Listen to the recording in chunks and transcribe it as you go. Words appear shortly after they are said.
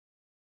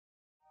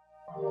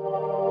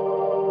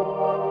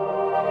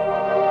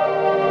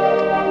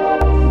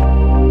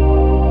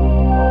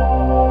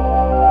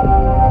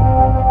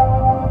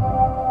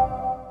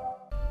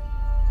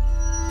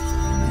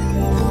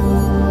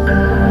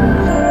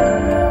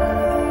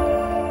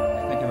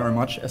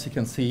much. As you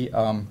can see,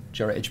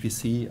 JERA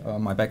HPC,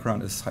 my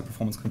background is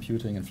high-performance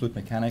computing and fluid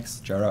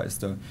mechanics. JERA is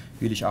the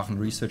Jülich-Aachen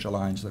Research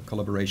Alliance, a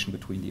collaboration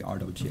between the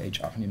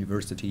RWTH Aachen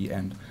University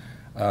and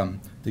the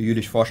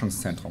Jülich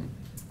Forschungszentrum.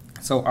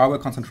 So I will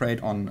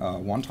concentrate on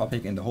one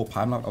topic in the whole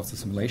pipeline of the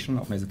simulation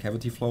of nasal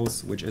cavity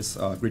flows, which is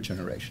grid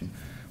generation,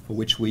 for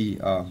which we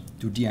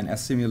do DNS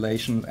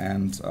simulation,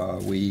 and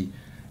we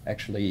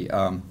actually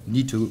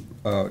need to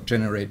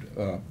generate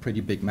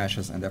pretty big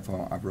meshes, and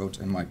therefore I wrote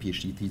in my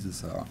PhD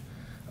thesis a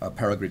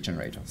paragrid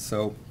generator.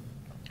 So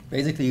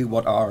basically,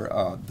 what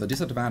are the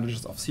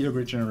disadvantages of serial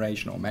grid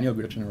generation or manual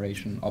grid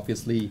generation?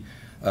 Obviously,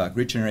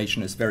 grid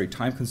generation is very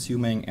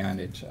time-consuming, and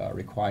it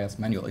requires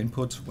manual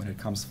input when it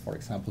comes, for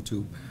example,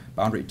 to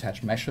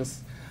boundary-attached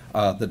meshes.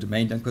 The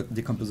domain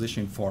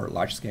decomposition for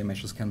large-scale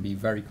meshes can be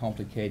very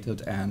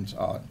complicated, and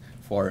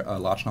for a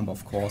large number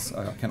of cores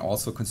can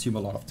also consume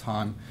a lot of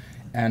time.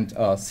 And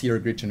serial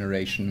grid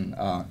generation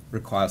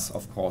requires,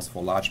 of course,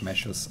 for large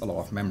meshes, a lot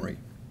of memory.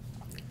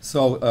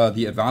 So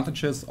the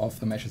advantages of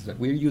the meshes that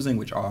we're using,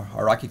 which are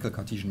hierarchical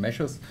Cartesian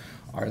meshes,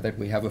 are that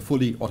we have a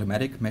fully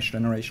automatic mesh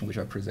generation, which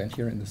I present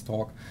here in this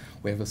talk.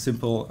 We have a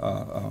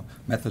simple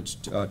method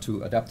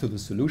to adapt to the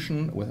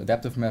solution with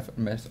adaptive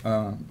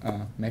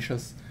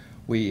meshes.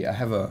 We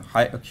have a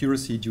high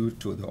accuracy due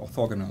to the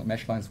orthogonal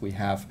mesh lines we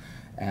have,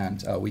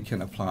 and we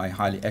can apply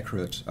highly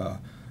accurate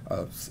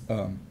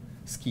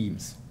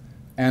schemes.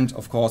 And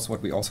of course,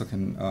 what we also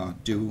can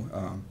do,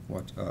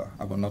 what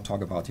I will not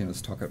talk about here in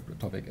this topic,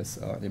 is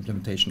the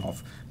implementation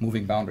of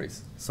moving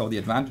boundaries. So the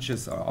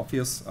advantages are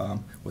obvious.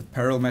 With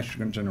parallel mesh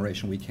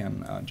generation, we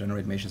can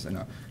generate meshes in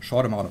a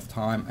short amount of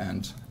time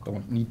and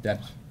don't need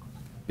that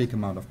big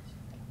amount of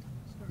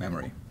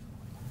memory.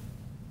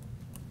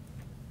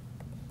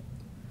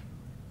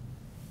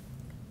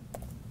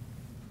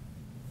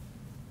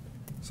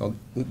 So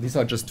these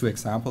are just two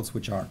examples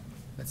which are,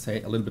 let's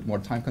say, a little bit more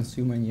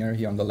time-consuming.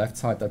 Here on the left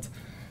side, that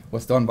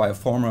was done by a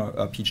former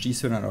PhD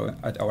student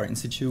at our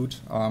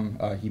institute.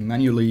 He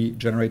manually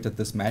generated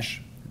this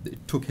mesh.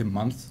 It took him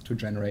months to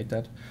generate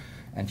that.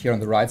 And here on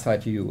the right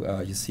side, you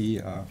see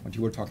what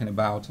you were talking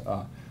about,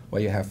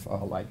 where you have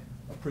like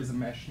a prism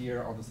mesh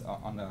here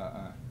on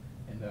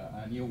in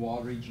the near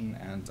wall region,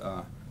 and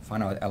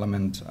finite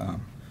element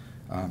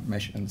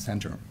mesh in the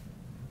center.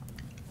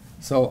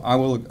 So I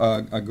will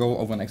go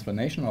over an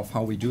explanation of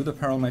how we do the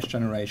parallel mesh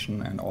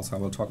generation, and also I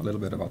will talk a little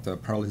bit about the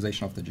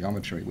parallelization of the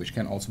geometry, which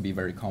can also be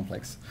very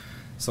complex.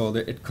 So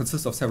it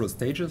consists of several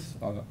stages.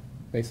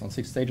 Based on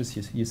 6 stages,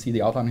 you see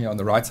the outline here on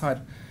the right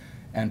side.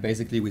 And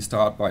basically, we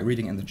start by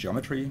reading in the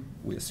geometry.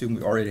 We assume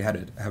we already have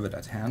it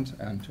at hand,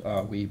 and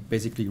we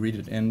basically read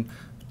it in,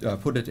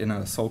 put it in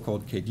a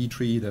so-called KD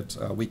tree that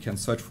we can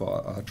search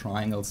for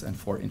triangles and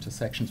for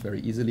intersections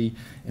very easily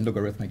in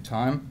logarithmic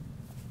time.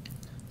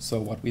 So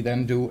what we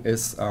then do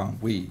is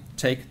we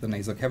take the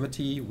nasal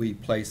cavity, we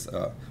place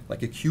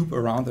like a cube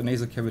around the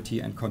nasal cavity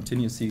and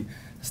continuously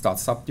start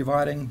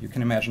subdividing. You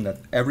can imagine that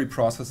every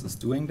process is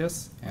doing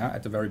this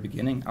at the very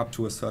beginning up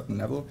to a certain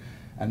level.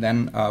 And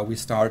then we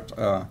start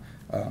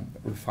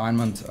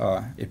refinement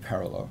in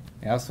parallel.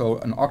 So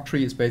an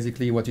octree is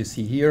basically what you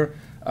see here.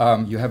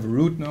 You have a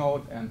root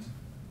node, and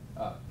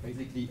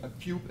basically a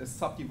cube is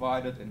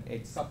subdivided in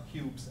 8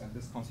 subcubes, and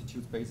this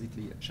constitutes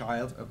basically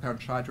a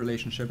parent-child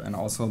relationship and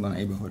also the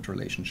neighborhood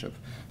relationship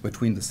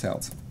between the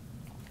cells.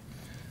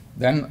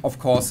 Then, of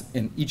course,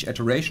 in each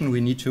iteration, we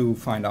need to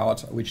find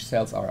out which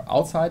cells are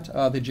outside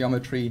the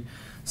geometry.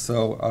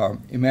 So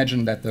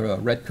imagine that the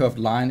red curved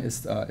line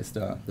is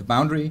the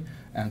boundary,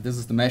 and this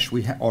is the mesh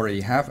we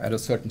already have at a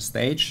certain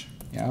stage.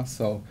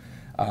 So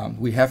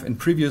we have in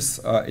previous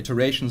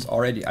iterations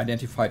already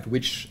identified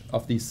which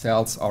of these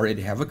cells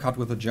already have a cut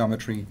with the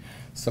geometry.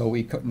 So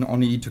we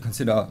only need to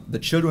consider the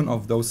children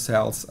of those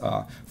cells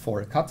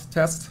for a cut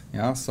test.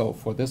 So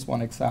for this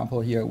one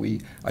example here, we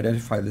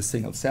identify the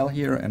single cell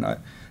here, and I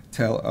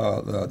tell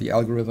the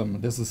algorithm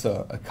this is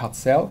a cut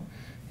cell.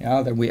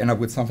 Then we end up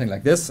with something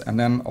like this. And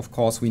then, of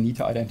course, we need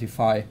to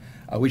identify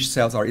which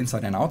cells are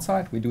inside and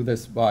outside. We do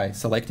this by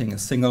selecting a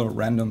single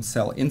random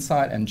cell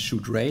inside and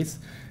shoot rays,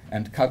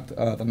 and cut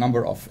the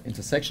number of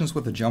intersections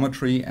with the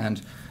geometry,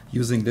 and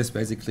using this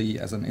basically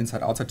as an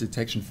inside-outside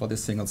detection for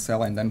this single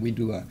cell. And then we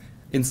do a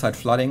inside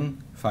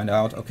flooding, find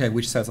out, okay,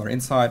 which cells are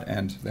inside,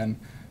 and then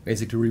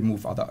basically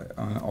remove all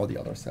the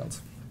other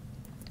cells.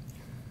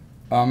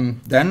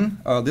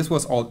 This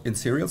was all in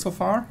serial so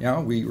far.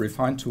 We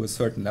refined to a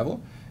certain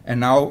level. And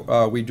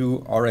now we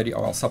do already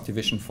our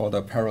subdivision for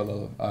the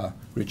parallel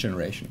grid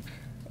generation.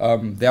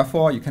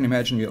 Therefore, you can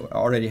imagine you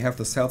already have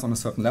the cells on a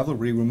certain level.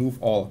 We remove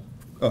all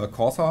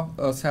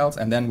Corsa cells,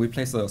 and then we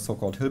place a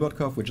so-called Hilbert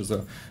curve, which is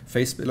a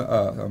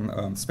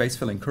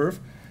space-filling curve,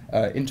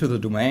 into the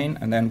domain,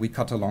 and then we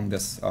cut along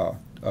this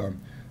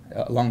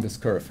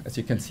curve, as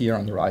you can see here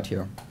on the right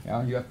here.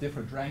 You have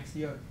different ranks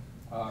here.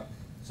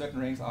 Certain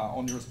ranks are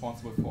only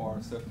responsible for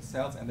certain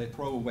cells, and they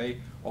throw away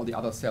all the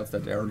other cells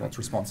that they are not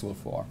responsible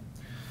for.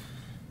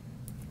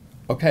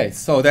 Okay,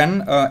 so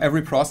then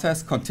every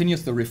process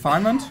continues the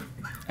refinement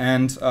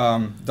and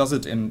does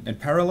it in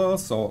parallel.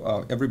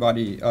 So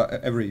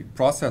every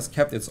process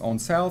kept its own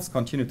cells,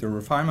 continued the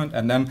refinement,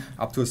 and then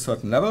up to a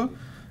certain level.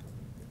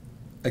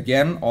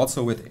 Again,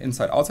 also with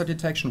inside-outside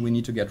detection, we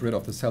need to get rid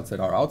of the cells that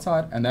are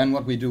outside. And then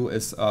what we do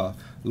is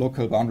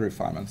local boundary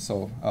refinement.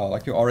 So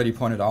like you already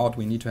pointed out,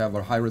 we need to have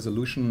a high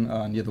resolution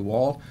near the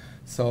wall.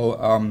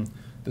 So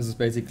this is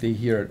basically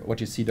here what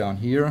you see down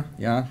here.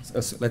 Yeah,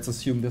 let's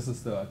assume this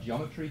is the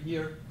geometry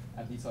here,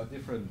 and these are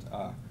different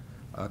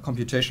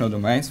computational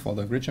domains for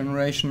the grid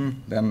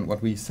generation. Then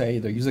what we say,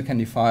 the user can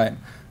define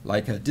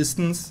like a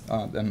distance,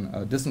 then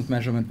a distance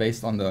measurement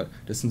based on the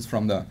distance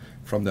from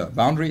the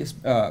boundaries,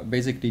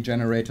 basically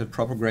generated,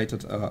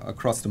 propagated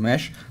across the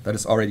mesh that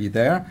is already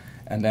there.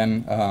 And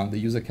then the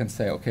user can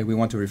say, okay, we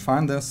want to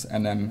refine this,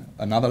 and then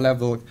another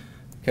level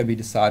can be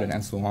decided,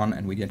 and so on,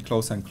 and we get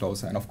closer and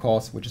closer. And of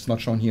course, which is not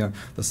shown here,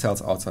 the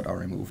cells outside are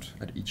removed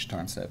at each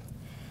time step.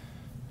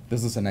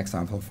 This is an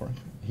example for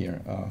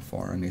here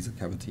for a nasal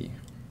cavity.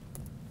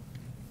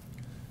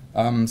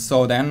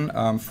 So then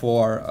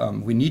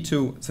we need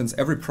to, since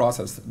every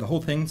process, the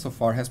whole thing so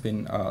far has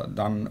been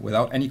done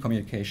without any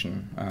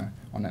communication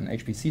on an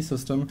HPC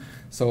system.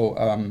 So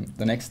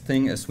the next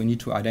thing is we need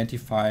to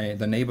identify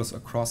the neighbors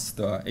across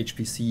the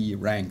HPC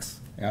ranks,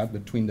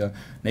 between the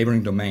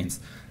neighboring domains.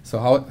 So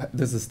how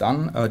this is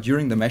done,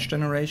 during the mesh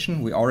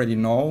generation, we already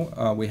know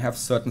we have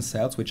certain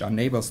cells which are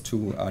neighbors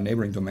to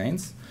neighboring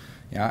domains.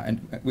 Yeah, and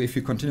if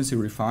you continuously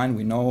refine,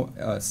 we know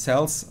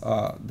cells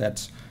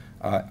that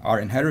are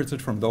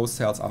inherited from those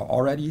cells are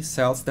already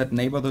cells that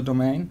neighbor the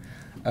domain,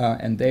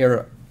 and they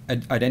are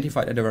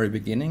identified at the very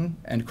beginning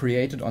and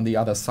created on the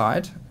other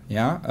side,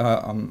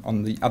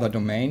 on the other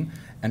domain,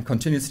 and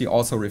continuously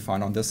also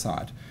refined on this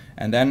side.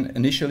 And then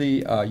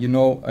initially,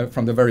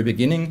 from the very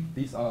beginning,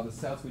 these are the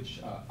cells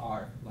which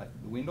are like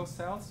the Windows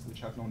cells,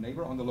 which have no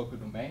neighbor on the local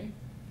domain.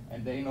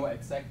 And they know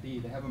exactly,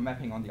 they have a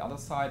mapping on the other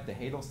side, the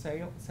halo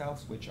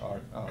cells, which are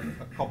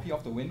a copy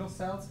of the Windows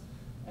cells.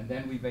 And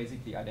then we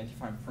basically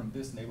identify from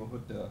this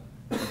neighborhood the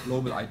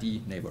global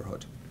ID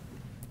neighborhood.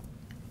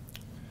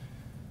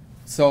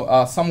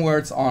 So some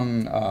words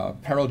on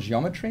parallel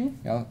geometry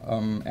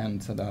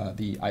and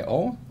the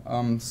I/O.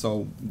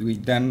 So we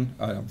then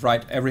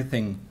write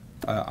everything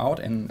out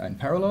in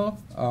parallel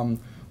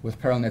with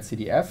parallel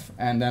CDF,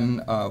 and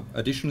then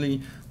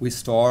additionally we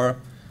store,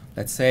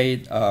 let's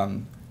say,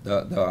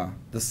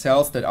 the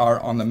cells that are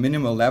on the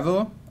minimal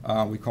level.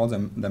 We call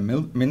them the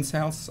min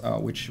cells,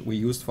 which we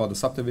used for the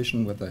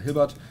subdivision with the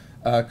Hilbert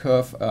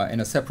curve in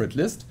a separate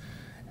list.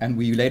 And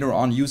we later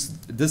on use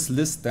this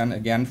list then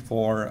again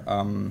for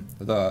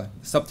the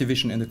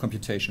subdivision in the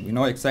computation. We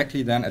know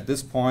exactly then at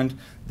this point,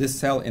 this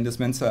cell in this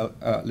min cell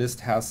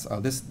list has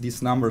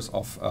these numbers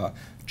of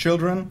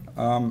children,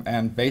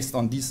 and based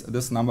on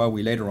this number,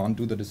 we later on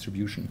do the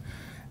distribution.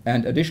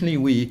 And additionally,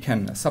 we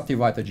can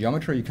subdivide the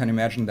geometry. You can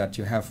imagine that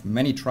you have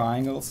many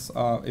triangles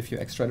if you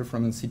extract it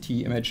from a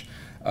CT image.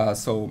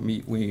 So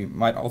we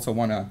might also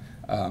want to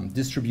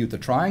distribute the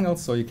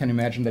triangles. So you can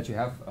imagine that you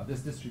have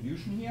this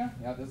distribution here.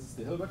 Yeah, this is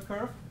the Hilbert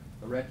curve.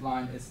 The red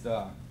line is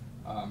the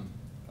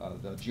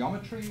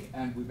geometry,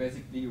 and we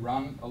basically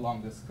run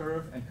along this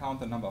curve and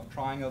count the number of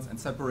triangles and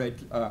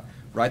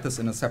write this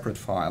in a separate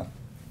file,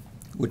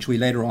 which we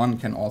later on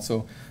can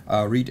also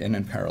read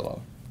in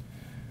parallel.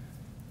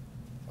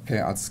 Okay,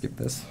 I'll skip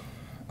this.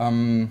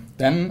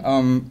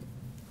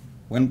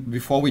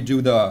 Before we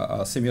do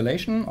the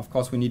simulation, of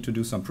course, we need to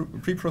do some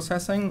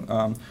pre-processing.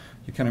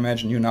 You can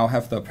imagine you now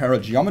have the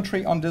parallel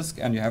geometry on disk,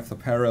 and you have the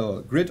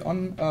parallel grid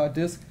on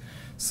disk.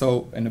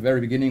 So in the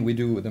very beginning, we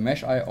do the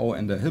mesh I/O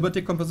and the Hilbert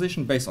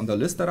decomposition based on the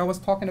list that I was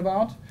talking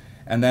about.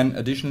 And then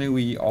additionally,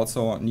 we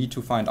also need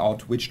to find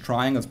out which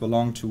triangles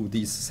belong to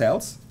these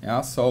cells.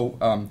 Yeah, so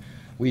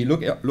we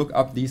look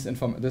up this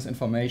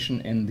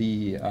information in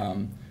the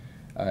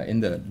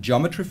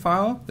geometry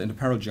file, in the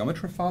parallel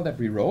geometry file that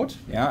we wrote.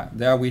 Yeah,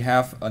 there we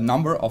have a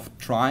number of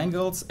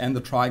triangles and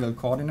the triangle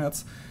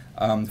coordinates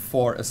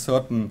for a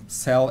certain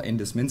cell in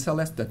this min cell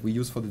list that we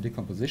use for the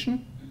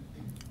decomposition.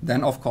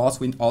 Then, of course,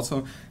 we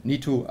also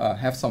need to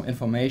have some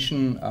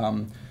information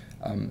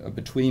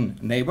between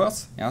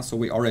neighbors. Yeah, so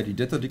we already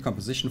did the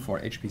decomposition for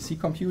HPC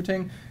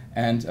computing,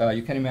 and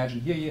you can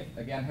imagine here you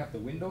again have the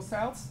Windows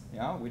cells,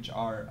 yeah, which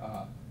are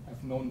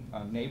have no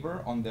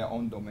neighbor on their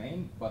own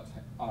domain, but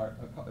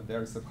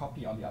there is a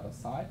copy on the other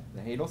side,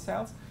 the halo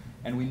cells,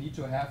 and we need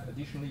to have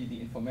additionally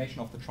the information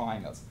of the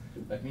triangles.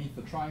 That means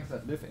the triangles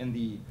that live in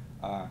the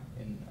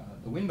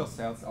Windows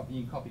cells are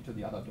being copied to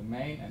the other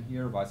domain, and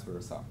here vice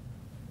versa,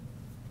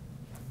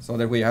 so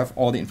that we have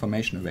all the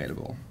information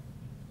available.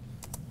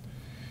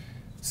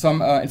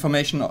 Some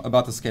information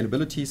about the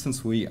scalability,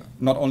 since we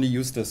not only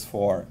use this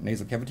for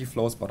nasal cavity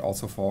flows, but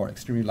also for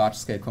extremely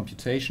large-scale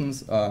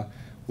computations.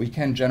 We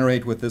can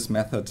generate with this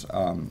method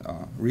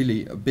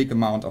really a big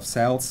amount of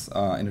cells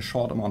in a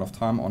short amount of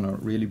time on a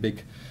really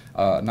big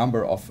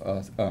number of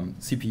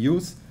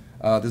CPUs.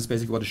 This is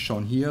basically what is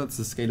shown here. It's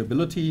the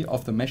scalability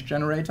of the mesh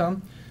generator.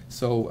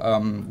 So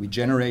we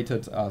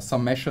generated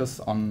some meshes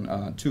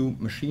on 2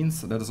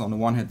 machines. That is on the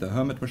one hand the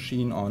Hermit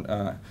machine,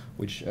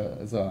 which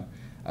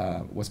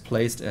was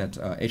placed at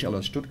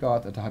HLS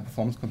Stuttgart at the High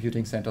Performance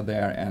Computing Center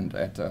there, and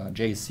at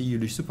JSC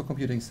Jülich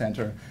Supercomputing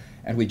Center.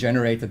 And we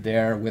generated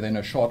there within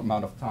a short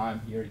amount of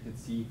time. Here you can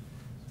see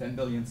 10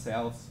 billion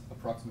cells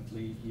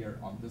approximately here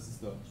on this is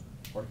the,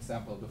 for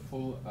example, the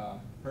full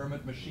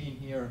Hermit machine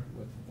here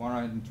with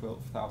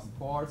 112,000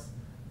 cores.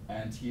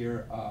 And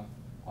here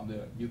on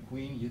the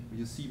uQueen,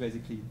 you see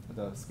basically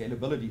the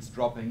scalability is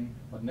dropping,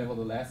 but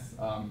nevertheless,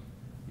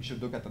 you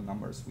should look at the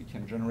numbers. We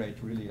can generate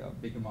really a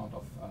big amount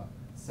of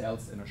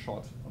cells in a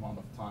short amount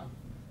of time.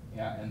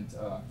 Yeah, and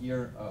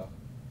here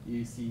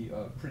you see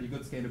pretty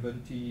good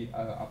scalability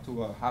up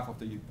to half of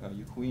the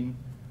uQueen.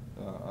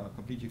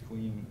 Complete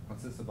uQueen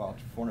consists of about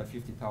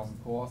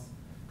 450,000 cores,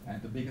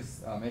 and the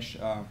biggest mesh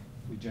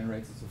we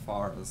generated so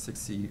far is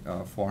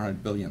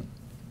 400 billion.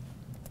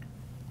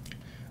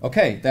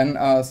 Okay, then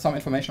some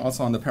information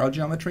also on the parallel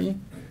geometry.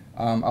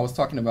 I was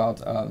talking about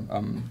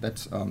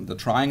that the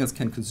triangles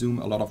can consume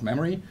a lot of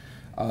memory.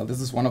 This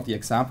is one of the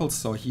examples.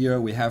 So here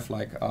we have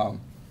like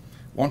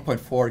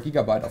 1.4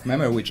 gigabyte of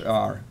memory which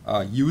are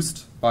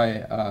used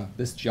by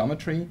this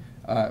geometry.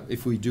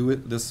 If we do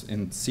this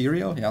in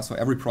serial, yeah, so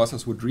every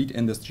process would read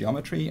in this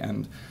geometry,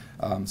 and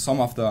some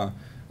of the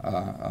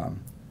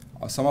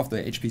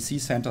HPC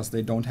centers,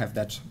 they don't have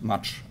that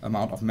much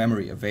amount of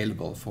memory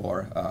available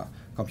for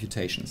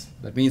computations.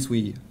 That means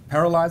we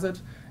parallelize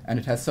it, and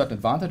it has certain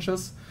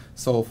advantages.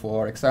 So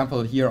for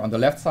example, here on the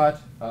left side,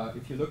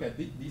 if you look at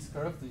these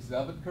curves, these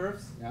velvet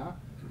curves, yeah,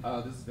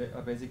 this is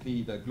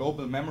basically the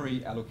global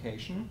memory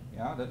allocation,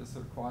 yeah, that is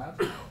required.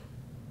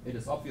 It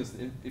is obvious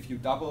if you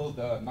double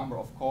the number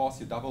of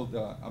cores, you double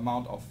the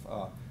amount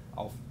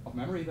of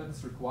memory that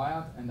is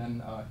required, and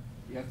then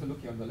you have to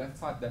look here on the left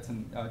side, that's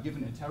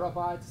given in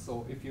terabytes.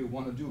 So if you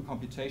want to do a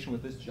computation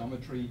with this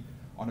geometry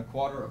on a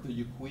quarter of the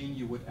uQueen,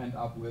 you would end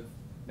up with,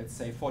 let's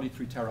say,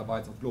 43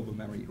 terabytes of global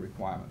memory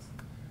requirements.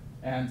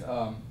 And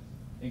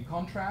in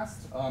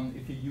contrast,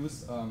 if you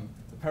use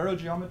the parallel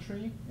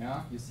geometry,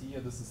 yeah, you see here,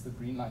 this is the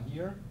green line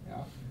here,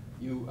 yeah,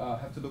 you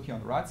have to look here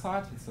on the right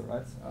side, it's the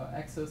right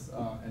axis,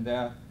 and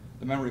there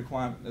the memory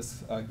requirement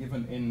is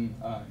given in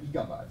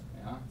gigabyte.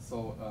 Yeah?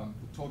 So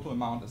the total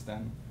amount is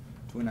then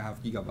 2.5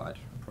 gigabyte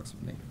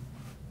approximately,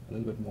 a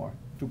little bit more,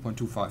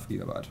 2.25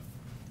 gigabyte.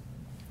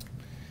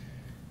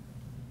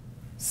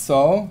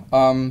 So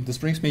this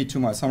brings me to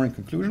my summary and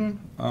conclusion.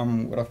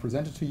 What I've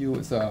presented to you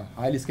is a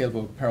highly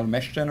scalable parallel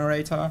mesh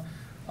generator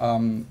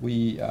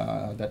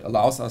that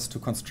allows us to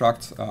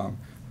construct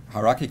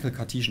hierarchical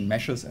Cartesian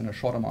meshes in a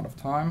short amount of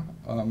time,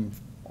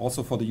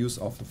 also for the use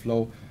of the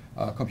flow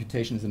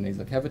computations in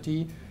nasal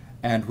cavity.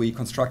 And we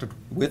constructed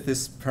with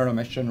this parallel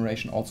mesh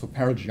generation also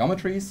parallel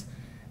geometries.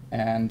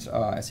 And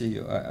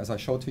as I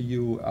showed to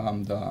you,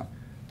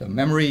 the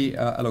memory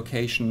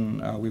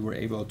allocation we were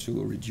able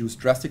to reduce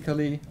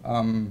drastically.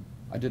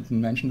 I didn't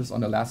mention this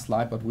on the last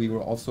slide, but we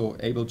were also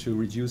able to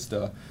reduce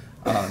the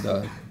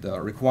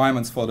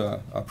requirements for the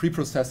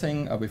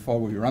pre-processing before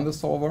we run the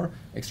solver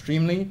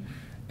extremely.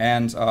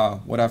 And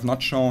what I've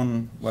not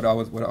shown, what I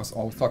was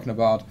always talking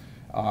about,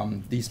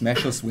 these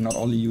meshes we not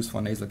only use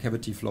for nasal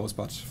cavity flows,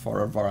 but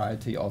for a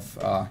variety of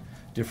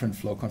different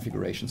flow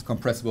configurations: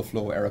 compressible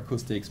flow, air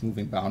acoustics,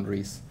 moving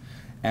boundaries.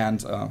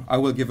 And I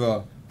will give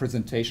a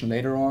presentation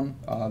later on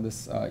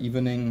this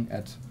evening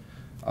at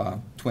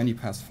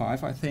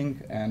 5:20, I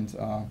think. And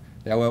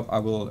there I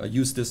will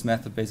use this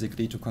method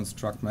basically to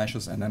construct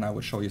meshes, and then I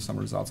will show you some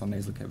results on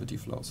nasal cavity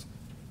flows.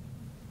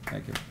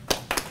 Thank you.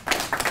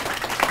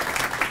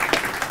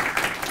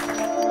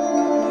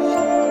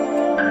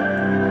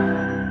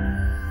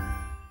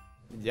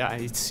 Yeah,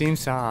 it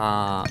seems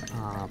a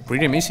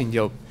pretty amazing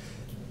job.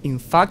 In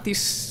fact,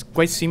 it's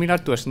quite similar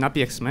to a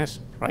SnappyX mesh,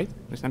 right?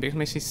 The SnappyX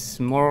mesh is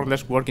more or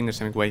less working the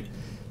same way.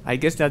 I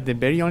guess that the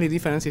very only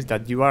difference is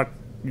that you are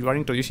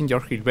introducing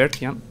your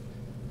Hilbertian,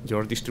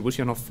 your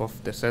distribution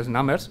of the cells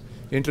numbers.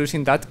 You're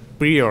introducing that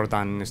prior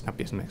than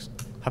SnappyX mesh.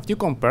 Have you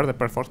compared the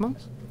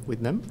performance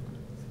with them?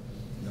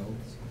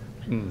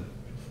 No.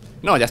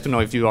 No, just to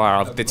know if you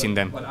are touching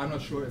them. But I'm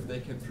not sure if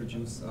they can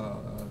produce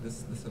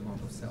this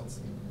amount of cells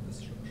in this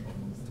short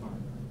amount of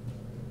time.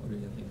 What do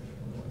you think?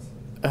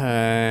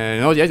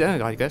 No,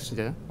 yeah, I guess,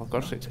 yeah, of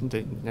course,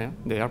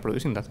 they are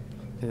producing that.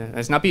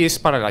 Snappy is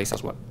parallelized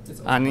as well,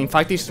 and in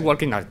fact, it's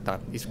working like that.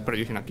 It's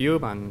producing a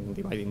cube and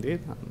dividing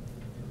it and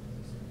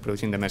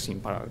producing the mesh in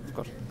parallel, of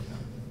course.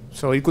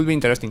 So it could be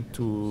interesting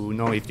to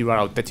know if you are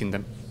out touching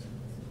them,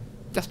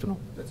 just to know.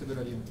 That's a good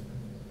idea.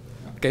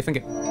 Okay, thank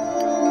you.